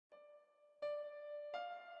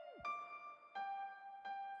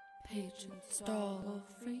Paige Enstall, Lil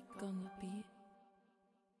Freak on the beat.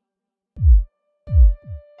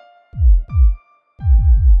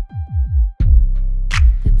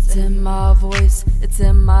 It's in my voice, it's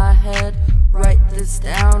in my head. Write this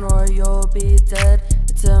down or you'll be dead.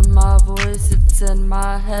 It's in my voice, it's in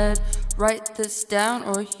my head. Write this down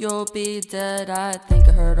or you'll be dead. I think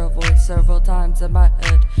I heard a voice several times in my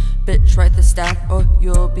head. Bitch, write this down or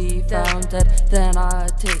you'll be found dead. Then I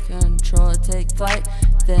take control, take flight.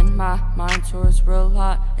 Then my mind soars real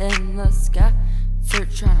high in the sky.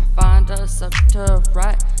 Search trying to find us up to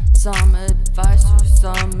write some advice or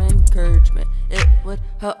some encouragement. It would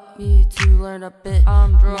help me to learn a bit.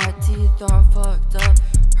 I'm drunk, my teeth are fucked up,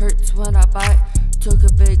 hurts when I bite. Took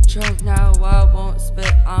a big chunk, now I won't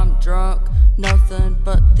spit. I'm drunk, nothing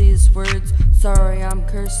but these words. Sorry I'm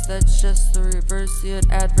cursed, that's just the reverse, the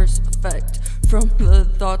adverse effect from the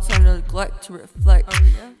thoughts I neglect to reflect.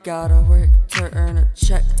 Gotta work to earn a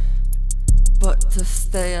check, but to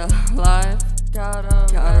stay alive,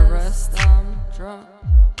 gotta rest. I'm drunk,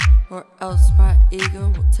 or else my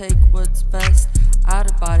ego will take what's best.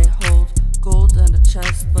 Out of body hold gold in a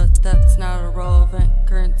chest, but that's not a relevant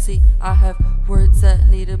currency. I have words that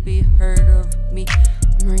need to be heard of me.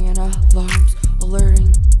 I'm ringing alarms,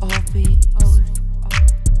 alerting all beings.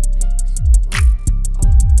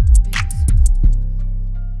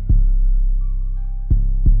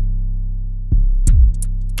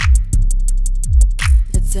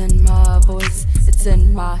 It's in my voice, it's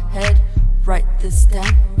in my head. Write this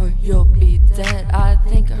down or you'll be dead. I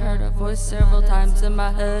think I heard a voice several times in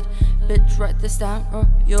my head. Bitch, write this down or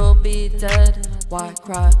you'll be dead. Why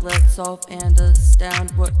cry? Let's solve and astound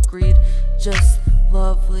what greed. Just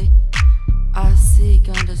lovely. I see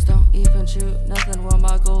gundas don't even shoot nothing. Well,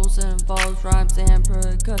 my goals involves rhymes and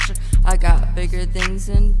percussion. I got bigger things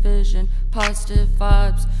in vision. Positive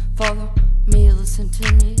vibes. Follow me, listen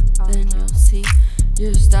to me, then you'll see.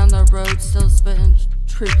 Years down the road, still spitting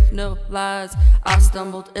truth, no lies. I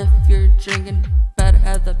stumbled. If you're drinking, better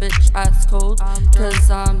have the bitch ice cold. Cause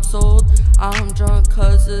I'm sold. I'm drunk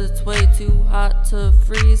cause it's way too hot to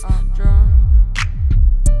freeze. I'm drunk.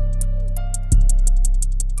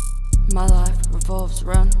 My life revolves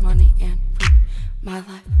around money and weed. My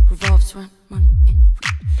life revolves around money and weed.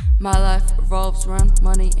 My life revolves around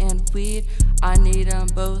money and weed. I need them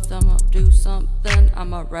both, I'ma do something.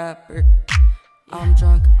 I'm a rapper. I'm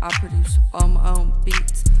drunk, I produce all my own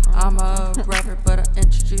beats. I'm a rapper, but I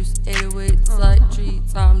introduce 808s like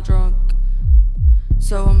treats. I'm drunk,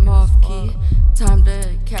 so I'm off key. Time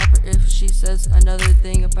to cap her if she says another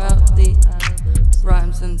thing about the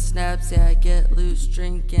rhymes and snaps. Yeah, I get loose,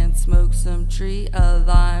 drink and smoke some tree, a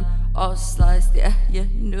lime, all sliced. Yeah, you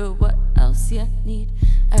know what else you need.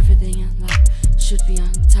 Everything in life should be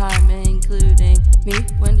on time, including me.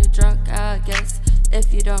 When you're drunk, I guess.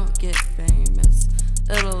 If you don't get famous,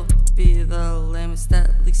 it'll be the lamest.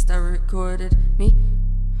 At least I recorded me,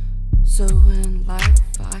 so in life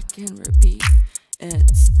I can repeat.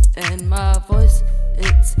 It's in my voice,